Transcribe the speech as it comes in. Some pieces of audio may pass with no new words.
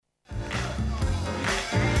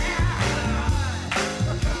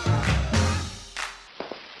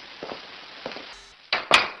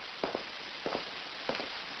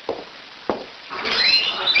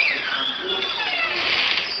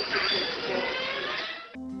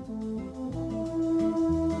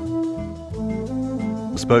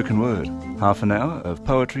Spoken Word, half an hour of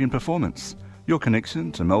poetry and performance, your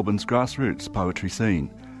connection to Melbourne's grassroots poetry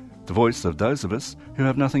scene, the voice of those of us who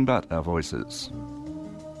have nothing but our voices.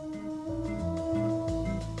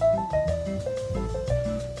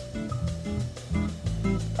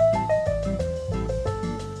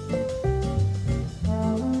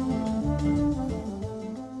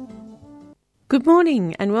 Good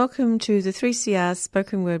morning and welcome to the 3CR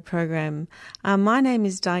Spoken Word program. My name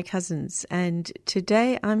is Di Cousins and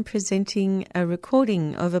today I'm presenting a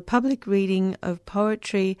recording of a public reading of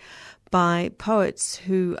poetry by poets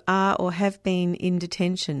who are or have been in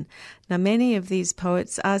detention. Now, many of these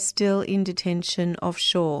poets are still in detention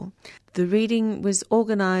offshore. The reading was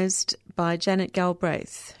organised by Janet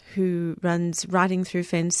Galbraith, who runs Writing Through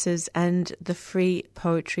Fences and the Free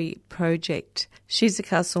Poetry Project. She's a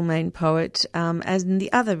Castlemaine poet, and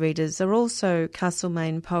the other readers are also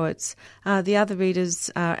Castlemaine poets. The other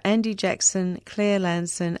readers are Andy Jackson, Claire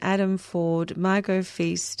Lanson, Adam Ford, Margot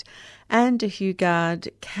Feast, Anne de Hugard,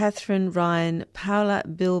 Catherine Ryan, Paula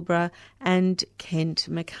Bilbra and Kent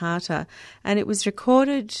McCarter. And it was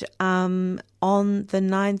recorded on the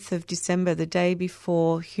 9th of December, the day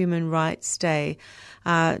before Human Rights Day,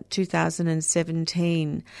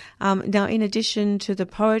 2017. Now, in addition to the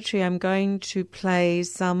poetry, I'm going to play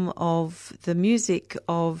some of the music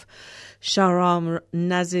of Shahram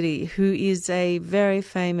Nazeri, who is a very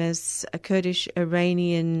famous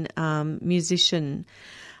Kurdish-Iranian musician.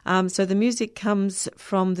 So the music comes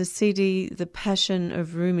from the CD The Passion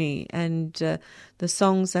of Rumi, and the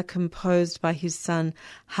songs are composed by his son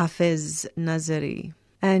Hafez Nazeri.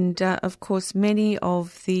 And of course, many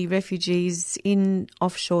of the refugees in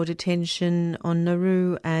offshore detention on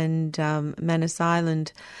Nauru and Manus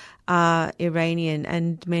Island are Iranian,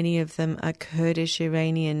 and many of them are Kurdish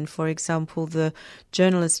Iranian. For example, the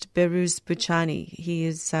journalist Behrouz Boochani, he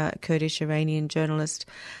is a Kurdish Iranian journalist,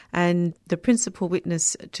 and the principal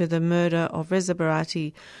witness to the murder of Reza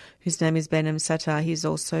Barati, whose name is Behnam Sattar, he's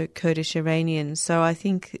also Kurdish Iranian. So I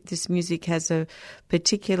think this music has a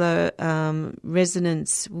particular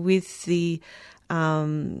resonance with the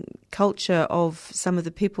culture of some of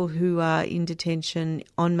the people who are in detention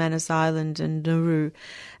on Manus Island and Nauru.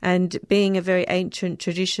 And being a very ancient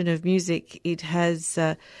tradition of music, it has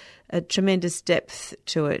a tremendous depth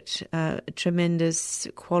to it, tremendous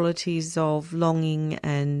qualities of longing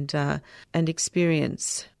and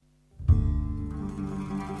experience.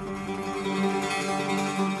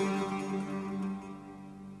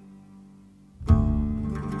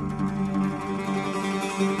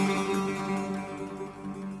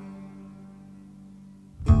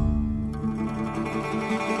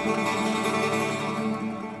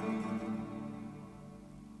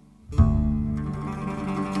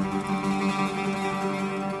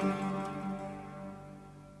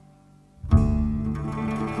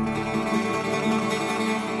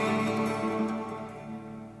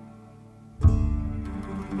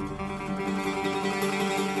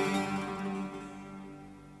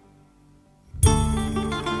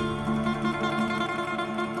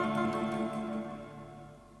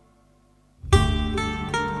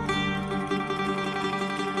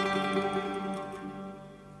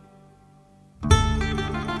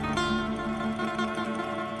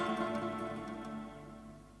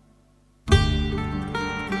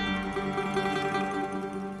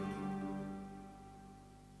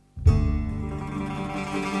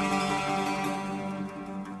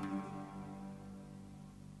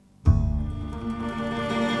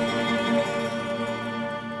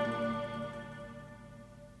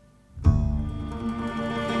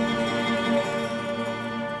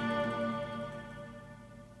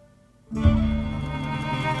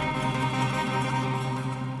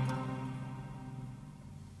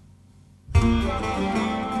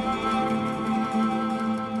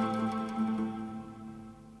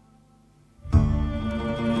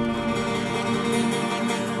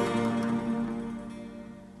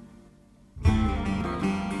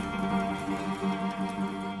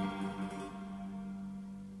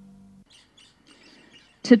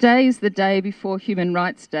 Today is the day before Human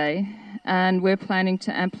Rights Day, and we're planning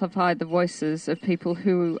to amplify the voices of people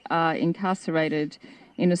who are incarcerated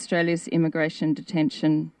in Australia's immigration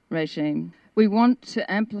detention regime. We want to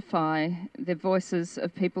amplify the voices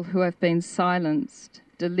of people who have been silenced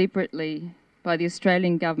deliberately by the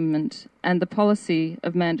Australian government and the policy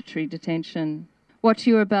of mandatory detention. What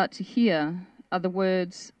you're about to hear are the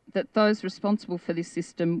words that those responsible for this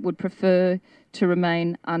system would prefer to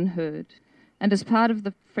remain unheard. And as part of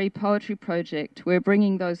the Free Poetry Project, we're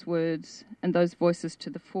bringing those words and those voices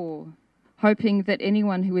to the fore, hoping that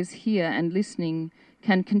anyone who is here and listening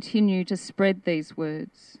can continue to spread these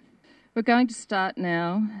words. We're going to start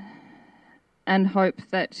now and hope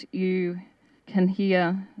that you can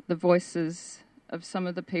hear the voices of some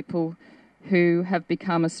of the people who have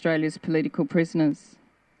become Australia's political prisoners.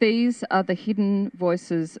 These are the hidden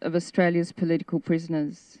voices of Australia's political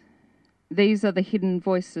prisoners. These are the hidden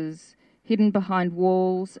voices, hidden behind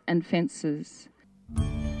walls and fences.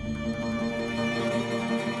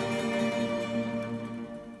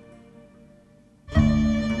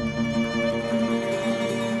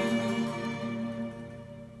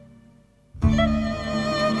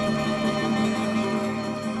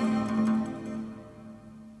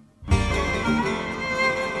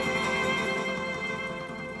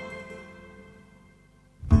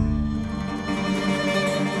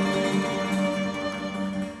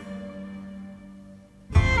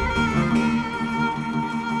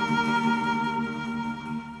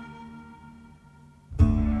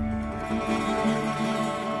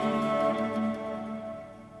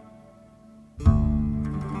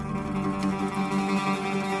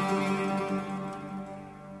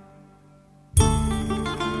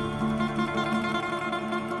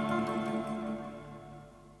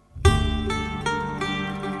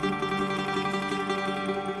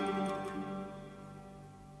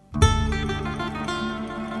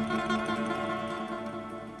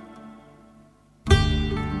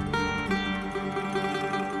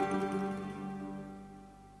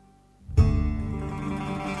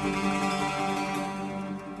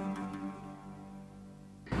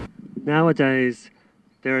 Nowadays,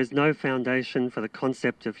 there is no foundation for the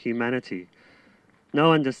concept of humanity,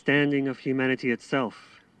 no understanding of humanity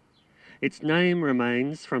itself. Its name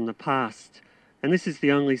remains from the past, and this is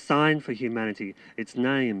the only sign for humanity, its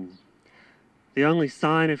name. The only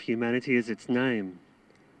sign of humanity is its name.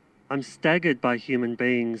 I'm staggered by human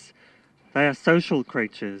beings. They are social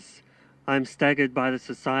creatures. I'm staggered by the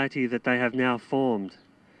society that they have now formed.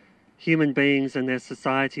 Human beings and their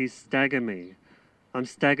societies stagger me. I'm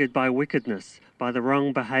staggered by wickedness, by the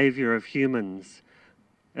wrong behaviour of humans.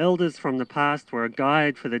 Elders from the past were a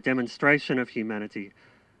guide for the demonstration of humanity.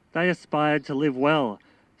 They aspired to live well,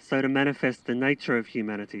 so to manifest the nature of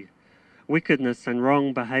humanity. Wickedness and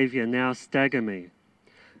wrong behaviour now stagger me.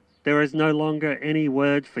 There is no longer any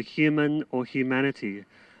word for human or humanity.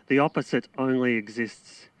 The opposite only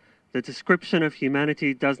exists. The description of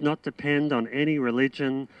humanity does not depend on any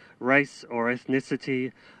religion, race or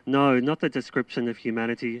ethnicity. No, not the description of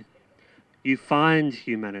humanity. You find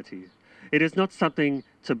humanity. It is not something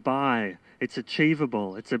to buy. It's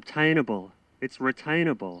achievable, it's obtainable, it's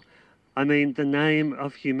retainable. I mean the name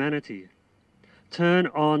of humanity. Turn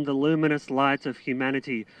on the luminous light of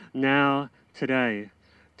humanity now, today.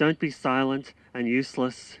 Don't be silent and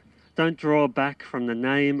useless. Don't draw back from the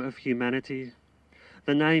name of humanity.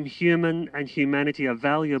 The name human and humanity are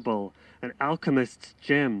valuable, an alchemist's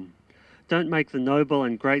gem. Don't make the noble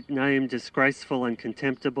and great name disgraceful and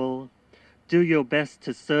contemptible. Do your best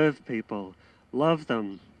to serve people, love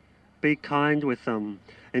them, be kind with them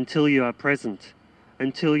until you are present,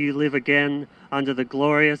 until you live again under the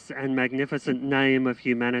glorious and magnificent name of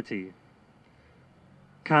humanity.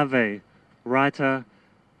 Kave, writer,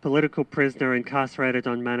 political prisoner incarcerated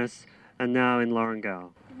on Manus and now in Lorengau.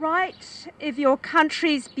 Write of your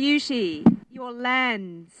country's beauty, your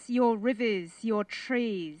lands, your rivers, your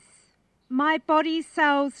trees. My body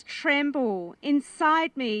cells tremble.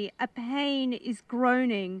 Inside me, a pain is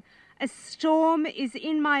groaning. A storm is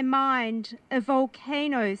in my mind. A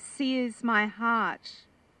volcano sears my heart.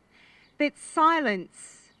 But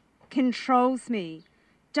silence controls me.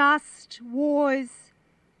 Dust, wars,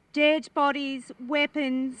 dead bodies,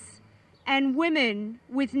 weapons, and women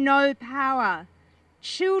with no power.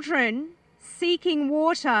 Children seeking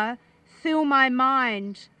water fill my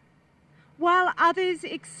mind, while others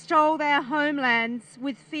extol their homelands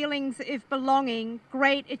with feelings of belonging,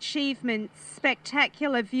 great achievements,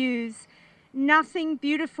 spectacular views. Nothing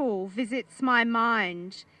beautiful visits my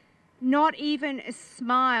mind, not even a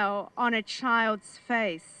smile on a child's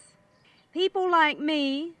face. People like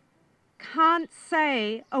me can't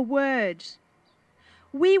say a word.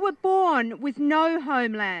 We were born with no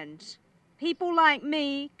homeland. People like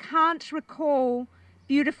me can't recall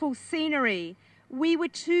beautiful scenery. We were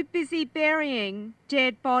too busy burying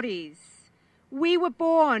dead bodies. We were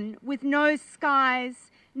born with no skies,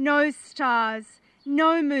 no stars,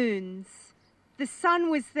 no moons. The sun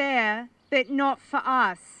was there, but not for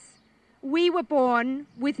us. We were born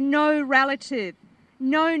with no relative,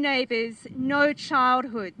 no neighbours, no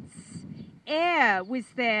childhoods. Air was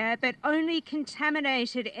there, but only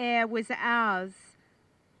contaminated air was ours.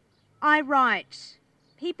 I write,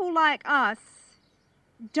 people like us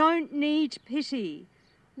don't need pity.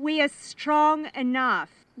 We are strong enough.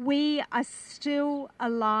 we are still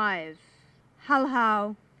alive.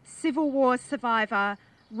 Halhau, Civil War survivor,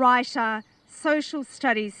 writer, social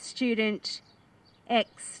studies student,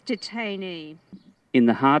 ex-detainee. In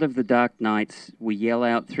the heart of the dark nights, we yell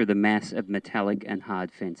out through the mass of metallic and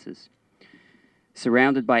hard fences.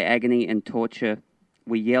 Surrounded by agony and torture,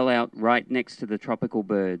 we yell out right next to the tropical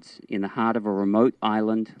birds in the heart of a remote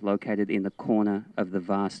island located in the corner of the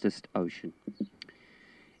vastest ocean.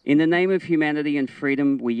 In the name of humanity and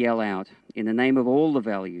freedom, we yell out, in the name of all the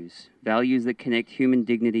values, values that connect human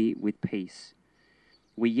dignity with peace.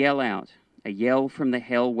 We yell out, a yell from the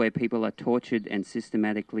hell where people are tortured and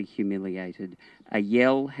systematically humiliated, a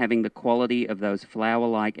yell having the quality of those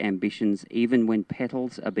flower-like ambitions even when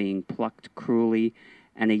petals are being plucked cruelly,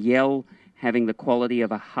 and a yell having the quality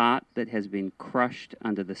of a heart that has been crushed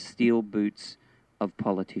under the steel boots of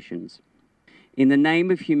politicians. In the name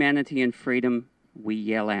of humanity and freedom, we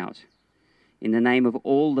yell out. In the name of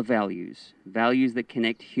all the values, values that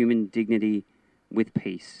connect human dignity with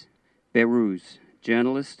peace. Behrouz,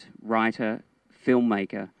 journalist, writer,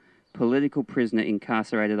 filmmaker, political prisoner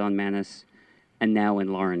incarcerated on Manus, and now in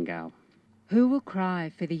Lorengau. Who will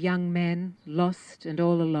cry for the young men lost and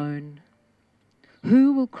all alone?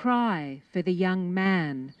 Who will cry for the young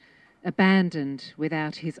man abandoned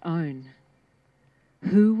without his own?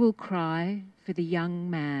 Who will cry for the young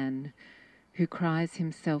man who cries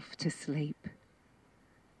himself to sleep?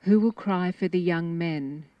 Who will cry for the young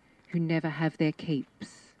men who never have their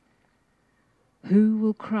keeps? Who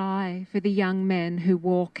will cry for the young men who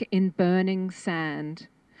walk in burning sand?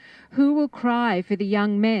 Who will cry for the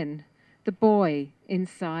young men, the boy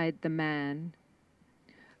inside the man?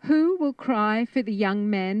 Who will cry for the young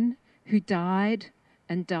men who died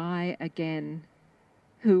and die again?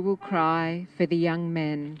 Who will cry for the young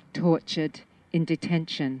men tortured in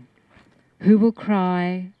detention? Who will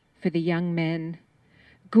cry for the young men,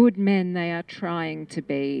 good men they are trying to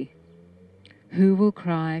be? Who will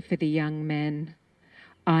cry for the young men?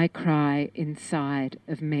 I cry inside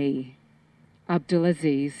of me.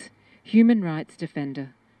 Abdulaziz, human rights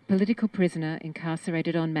defender, political prisoner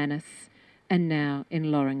incarcerated on Manus, and now in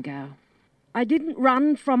Lorengau. I didn't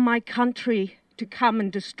run from my country to come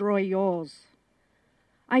and destroy yours.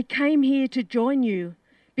 I came here to join you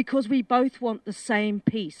because we both want the same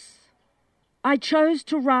peace. I chose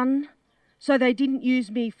to run so they didn't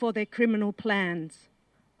use me for their criminal plans.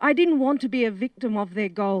 I didn't want to be a victim of their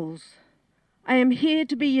goals. I am here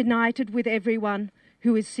to be united with everyone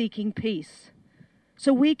who is seeking peace,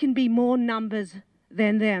 so we can be more numbers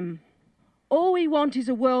than them. All we want is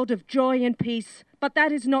a world of joy and peace, but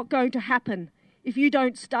that is not going to happen if you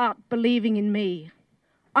don't start believing in me.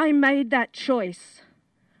 I made that choice.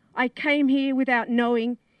 I came here without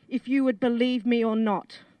knowing if you would believe me or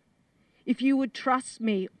not, if you would trust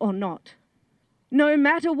me or not. No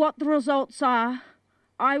matter what the results are,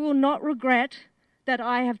 I will not regret that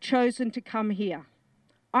I have chosen to come here.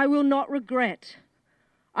 I will not regret.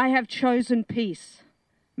 I have chosen peace.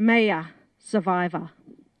 Maya, survivor.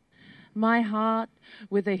 My heart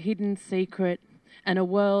with a hidden secret and a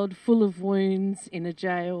world full of wounds in a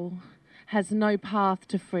jail has no path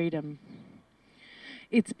to freedom.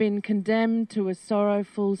 It's been condemned to a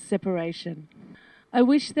sorrowful separation. I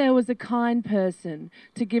wish there was a kind person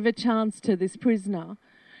to give a chance to this prisoner,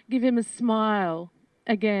 give him a smile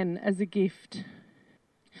again as a gift.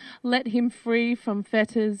 Let him free from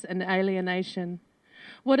fetters and alienation.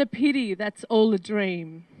 What a pity that's all a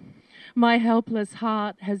dream. My helpless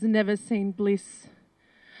heart has never seen bliss.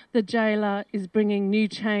 The jailer is bringing new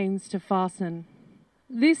chains to fasten.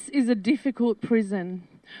 This is a difficult prison.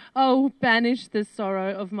 Oh, banish the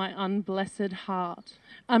sorrow of my unblessed heart.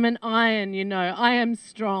 I'm an iron, you know, I am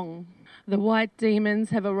strong. The white demons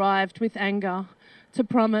have arrived with anger to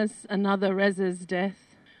promise another Reza's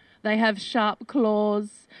death. They have sharp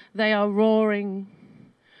claws, they are roaring.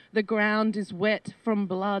 The ground is wet from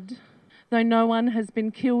blood, though no one has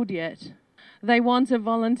been killed yet. They want a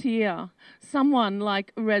volunteer, someone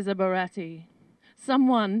like Reza Barati,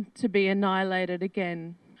 someone to be annihilated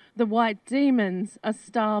again. The white demons are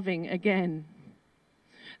starving again.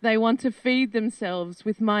 They want to feed themselves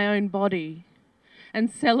with my own body and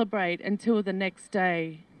celebrate until the next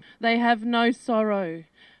day. They have no sorrow,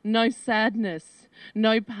 no sadness,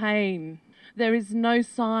 no pain. There is no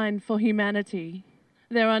sign for humanity.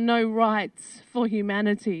 There are no rights for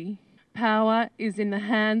humanity. Power is in the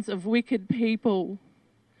hands of wicked people.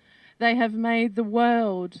 They have made the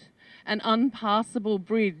world an unpassable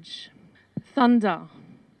bridge. Thunder,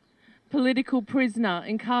 political prisoner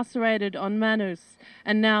incarcerated on Manus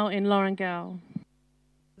and now in Lorengau.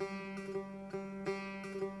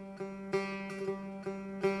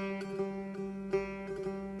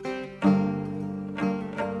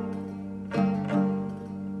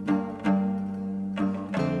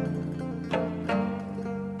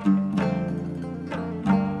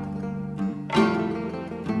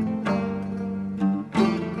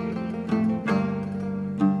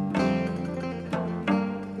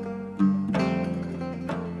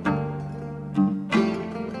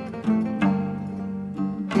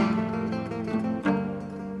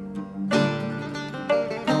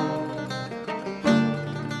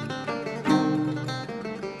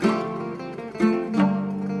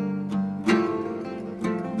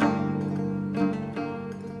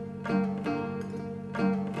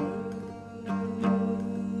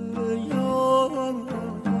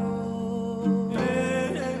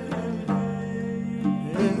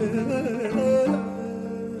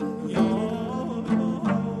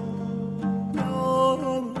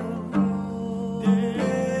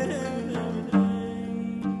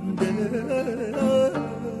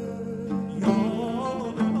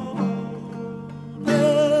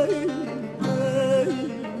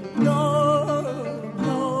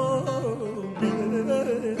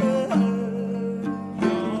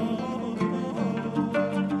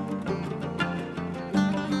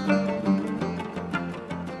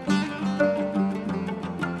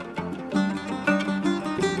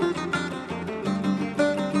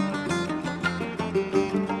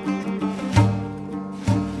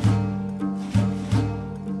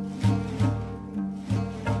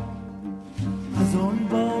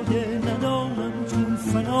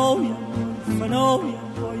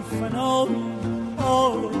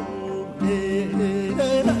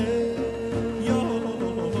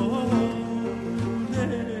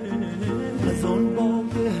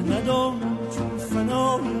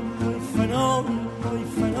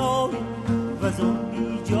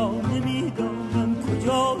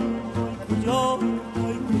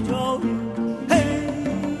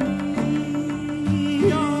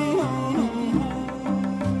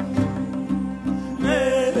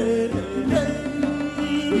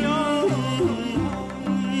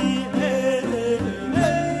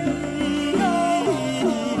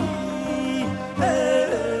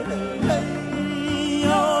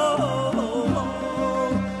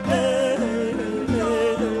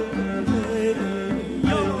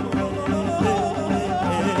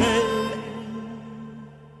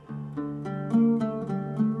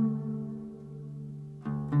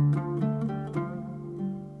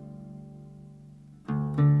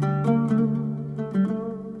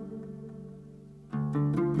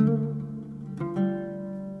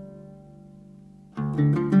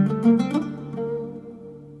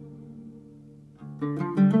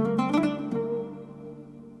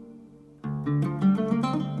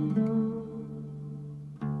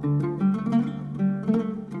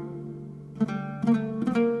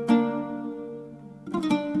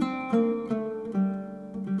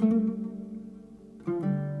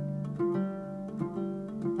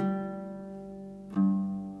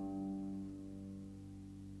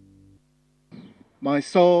 My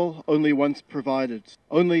soul only once provided,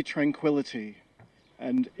 only tranquility,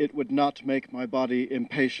 and it would not make my body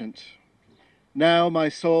impatient. Now my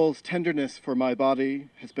soul's tenderness for my body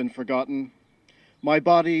has been forgotten. My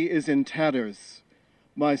body is in tatters.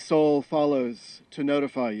 My soul follows to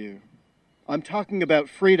notify you. I'm talking about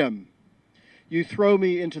freedom. You throw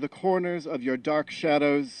me into the corners of your dark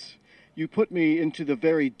shadows. You put me into the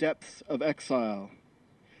very depths of exile.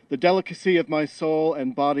 The delicacy of my soul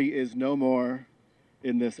and body is no more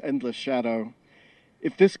in this endless shadow.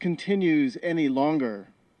 If this continues any longer,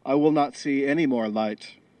 I will not see any more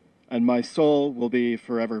light, and my soul will be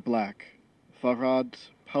forever black. Farhad,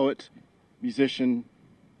 poet, musician,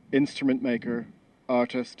 instrument maker,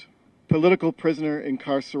 artist, political prisoner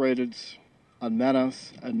incarcerated on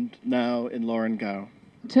Manus and now in Lorengau.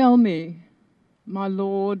 Tell me, my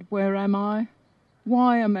lord, where am I?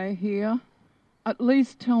 Why am I here? At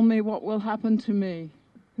least tell me what will happen to me.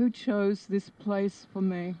 Who chose this place for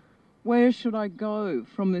me? Where should I go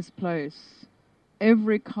from this place?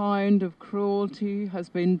 Every kind of cruelty has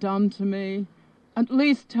been done to me. At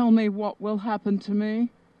least tell me what will happen to me.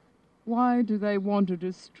 Why do they want to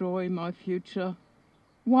destroy my future?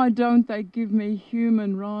 Why don't they give me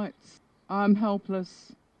human rights? I'm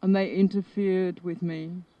helpless, and they interfered with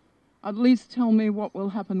me. At least tell me what will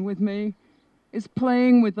happen with me. Is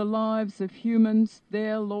playing with the lives of humans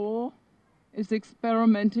their law? Is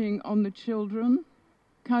experimenting on the children?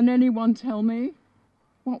 Can anyone tell me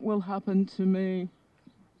what will happen to me?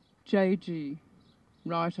 J.G.,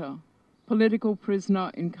 writer, political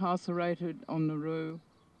prisoner incarcerated on Nauru.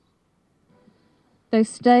 They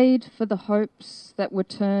stayed for the hopes that were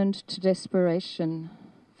turned to desperation,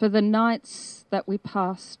 for the nights that we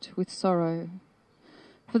passed with sorrow,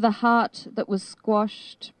 for the heart that was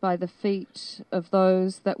squashed by the feet of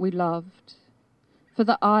those that we loved, for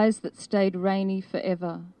the eyes that stayed rainy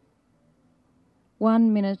forever.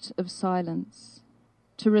 1 minute of silence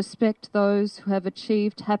to respect those who have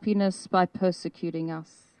achieved happiness by persecuting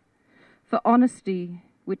us, for honesty,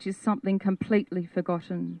 which is something completely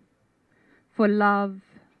forgotten, for love,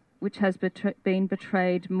 which has been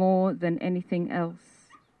betrayed more than anything else.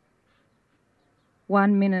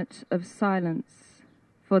 1 minute of silence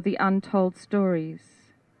for the untold stories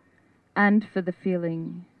and for the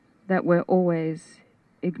feeling that we're always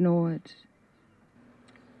ignored.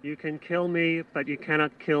 You can kill me, but you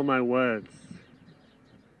cannot kill my words.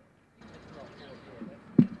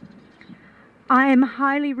 I am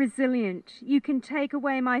highly resilient. You can take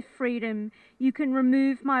away my freedom, you can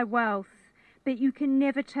remove my wealth, but you can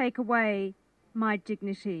never take away my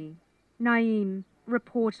dignity. Naeem,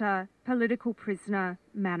 reporter, political prisoner,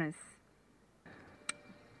 Manus.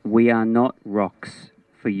 We are not rocks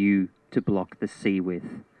for you to block the sea with.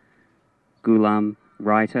 Ghulam,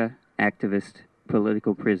 writer, activist,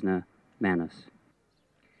 political prisoner, Manus.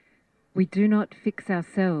 We do not fix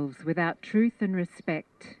ourselves without truth and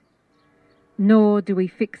respect, nor do we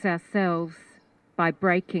fix ourselves by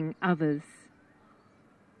breaking others.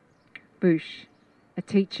 Bush, a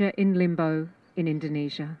teacher in limbo in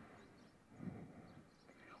Indonesia.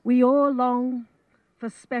 We all long for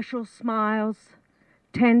special smiles,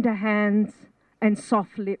 tender hands, and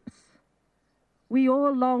soft lips. We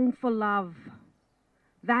all long for love.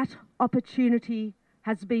 That opportunity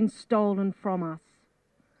has been stolen from us.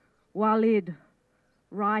 Walid,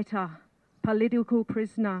 writer, political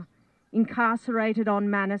prisoner, incarcerated on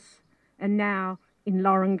Manus and now in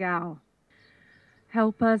Lorengau.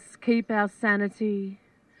 Help us keep our sanity,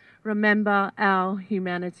 remember our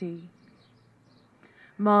humanity.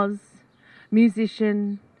 Moz,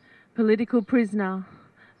 musician, political prisoner,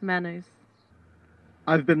 Manus.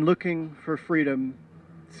 I've been looking for freedom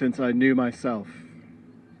since I knew myself.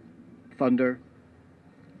 Thunder,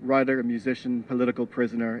 writer, musician, political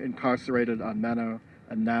prisoner, incarcerated on Mano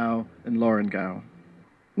and now in Lorengau.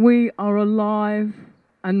 We are alive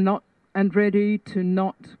and ready to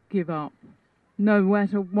not give up. No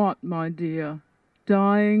matter what, my dear,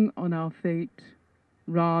 dying on our feet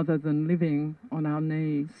rather than living on our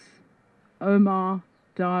knees. Omar,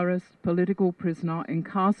 diarist, political prisoner,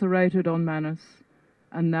 incarcerated on Manus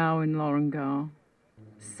and now in Lorengau.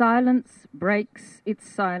 Silence breaks its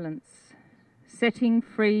silence, setting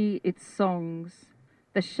free its songs,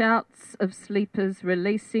 the shouts of sleepers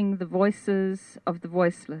releasing the voices of the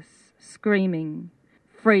voiceless, screaming,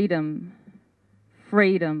 freedom,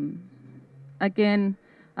 freedom. Again,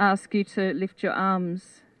 I ask you to lift your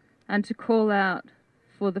arms and to call out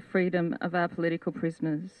for the freedom of our political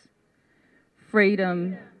prisoners.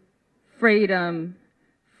 Freedom, freedom,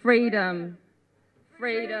 freedom,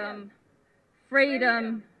 freedom,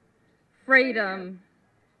 freedom, freedom,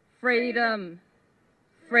 freedom,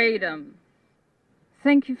 freedom.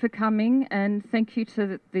 Thank you for coming, and thank you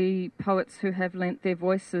to the poets who have lent their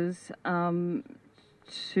voices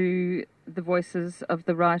to the voices of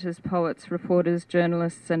the writers, poets, reporters,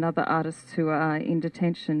 journalists and other artists who are in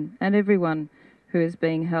detention, and everyone who is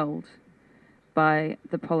being held by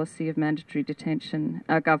the policy of mandatory detention,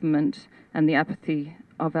 our government and the apathy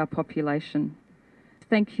of our population.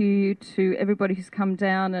 Thank you to everybody who's come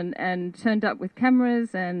down and turned up with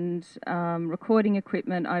cameras and recording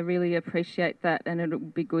equipment. I really appreciate that, and it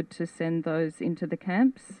would be good to send those into the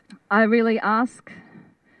camps. I really ask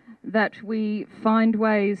that we find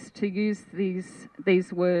ways to use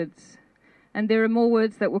these words. And there are more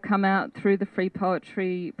words that will come out through the Free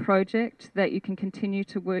Poetry Project that you can continue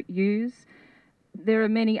to use. There are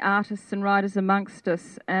many artists and writers amongst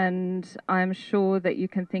us, and I am sure that you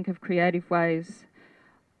can think of creative ways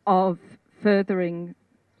of furthering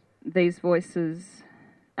these voices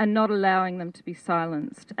and not allowing them to be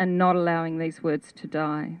silenced and not allowing these words to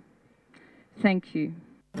die. Thank you.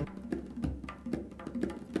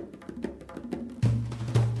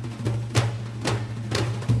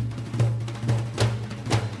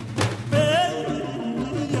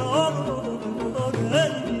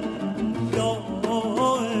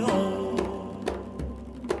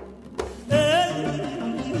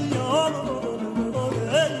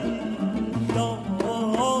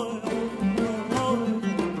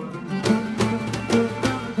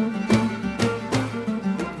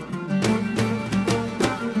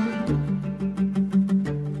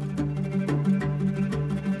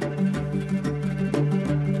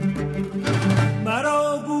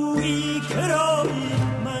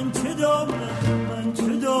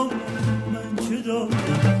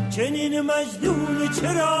 چنین مجنون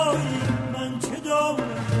چرایی من چه دانم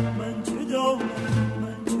من چه دانم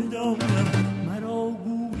من چه دانم مرا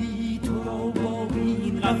گویی تو را با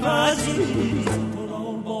این قفسی تو را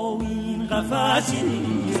با این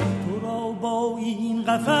قفسی تو را با این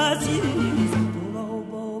قفسی تو را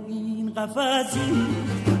با این قفسی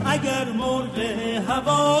اگر مرغ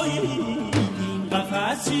هوایی این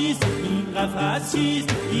قفسی این قفسی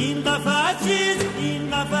این قفسی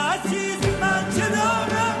این قفسی من چه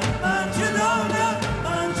دانم من چه دانم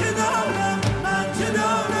من چه دانم من چه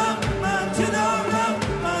دانم من چه دانم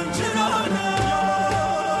من چه دانم.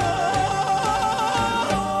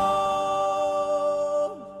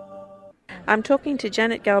 I'm talking to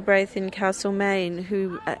Janet Galbraith in Castlemaine,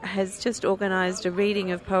 who has just organised a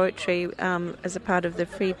reading of poetry as a part of the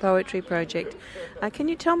Free Poetry Project. Can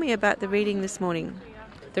you tell me about the reading this morning?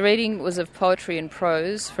 The reading was of poetry and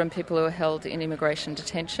prose from people who are held in immigration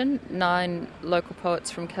detention. 9 local poets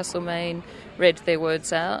from Castlemaine read their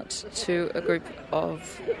words out to a group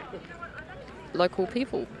of local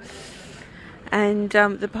people. And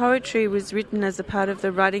the poetry was written as a part of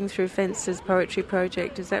the Writing Through Fences poetry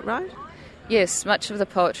project, is that right? Yes, much of the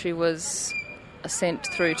poetry was sent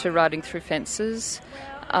through to Writing Through Fences.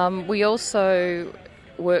 We also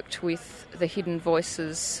worked with the Hidden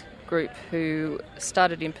Voices group who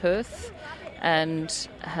started in Perth and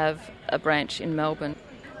have a branch in Melbourne.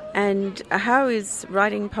 And how is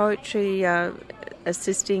writing poetry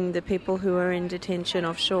assisting the people who are in detention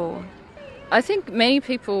offshore? I think many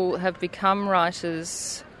people have become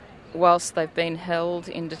writers whilst they've been held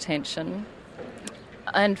in detention.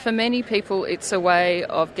 And for many people it's a way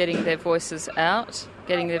of getting their voices out,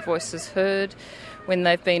 getting their voices heard when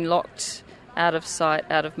they've been locked out of sight,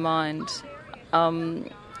 out of mind.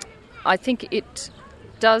 I think it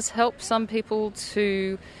does help some people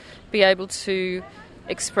to be able to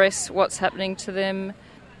express what's happening to them,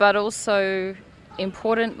 but also,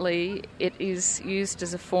 importantly, it is used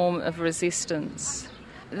as a form of resistance.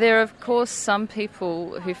 There are, of course, some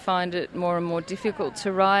people who find it more and more difficult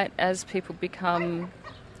to write. As people become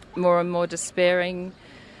more and more despairing,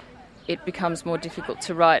 it becomes more difficult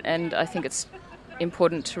to write, and I think it's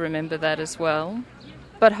important to remember that as well.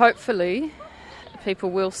 But hopefully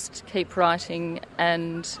people will keep writing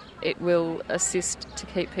and it will assist to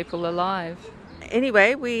keep people alive.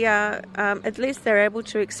 Anyway, we are, at least they're able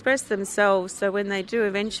to express themselves, so when they do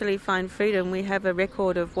eventually find freedom, we have a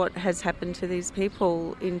record of what has happened to these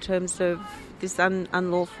people in terms of this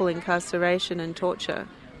unlawful incarceration and torture.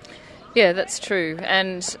 Yeah, that's true.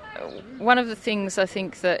 And one of the things I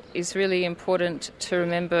think that is really important to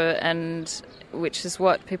remember, and which is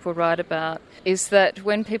what people write about, is that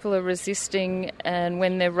when people are resisting and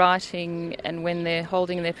when they're writing and when they're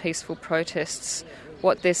holding their peaceful protests,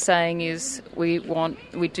 what they're saying is we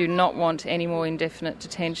do not want any more indefinite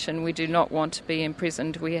detention. We do not want to be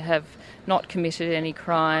imprisoned. We have not committed any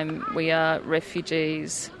crime. We are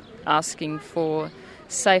refugees asking for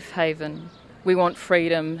safe haven. We want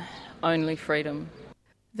freedom, only freedom.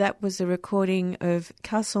 That was a recording of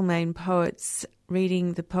Castlemaine poets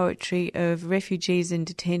reading the poetry of refugees in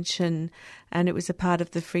detention, and it was a part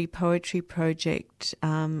of the Free Poetry Project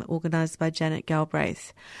organised by Janet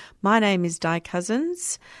Galbraith. My name is Di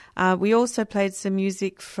Cousins. We also played some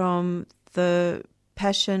music from the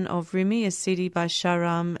Passion of Rumi, a CD by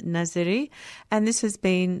Shahram Nazeri, and this has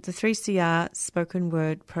been the 3CR Spoken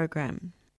Word program.